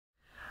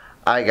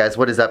Alright guys,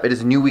 what is up? It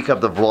is a new week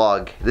of the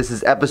vlog. This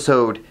is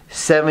episode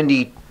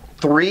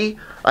 73,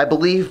 I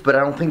believe, but I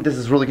don't think this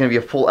is really going to be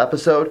a full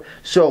episode.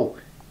 So,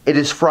 it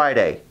is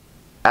Friday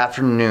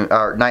afternoon,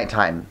 or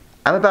nighttime.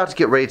 I'm about to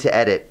get ready to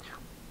edit.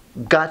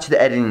 Got to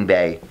the editing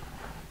bay.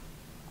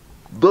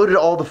 Loaded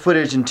all the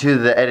footage into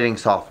the editing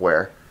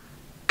software.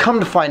 Come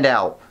to find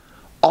out,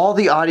 all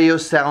the audio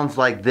sounds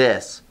like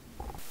this.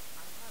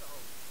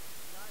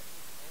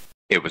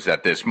 It was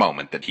at this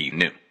moment that he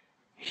knew.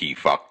 He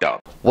fucked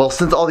up. Well,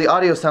 since all the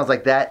audio sounds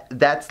like that,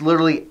 that's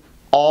literally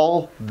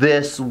all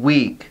this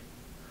week.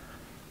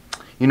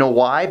 You know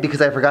why?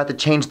 Because I forgot to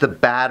change the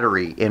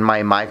battery in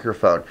my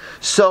microphone.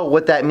 So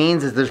what that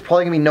means is there's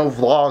probably gonna be no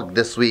vlog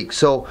this week.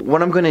 So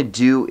what I'm gonna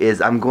do is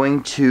I'm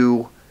going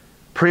to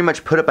pretty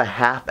much put up a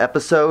half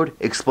episode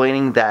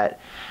explaining that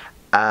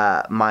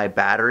my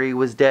battery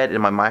was dead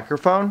in my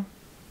microphone.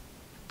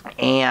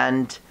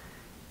 And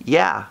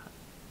yeah.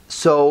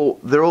 So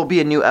there will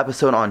be a new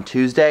episode on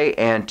Tuesday,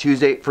 and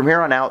from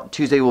here on out,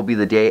 Tuesday will be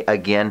the day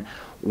again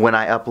when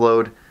I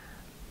upload,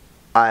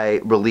 I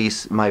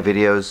release my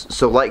videos.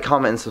 So like,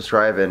 comment, and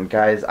subscribe, and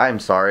guys, I'm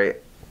sorry.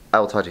 I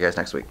will talk to you guys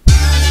next week.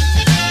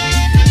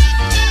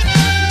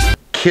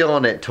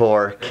 Killing it,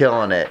 Tor.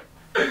 Killing it.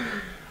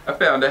 I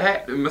found a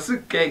hat in my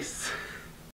suitcase.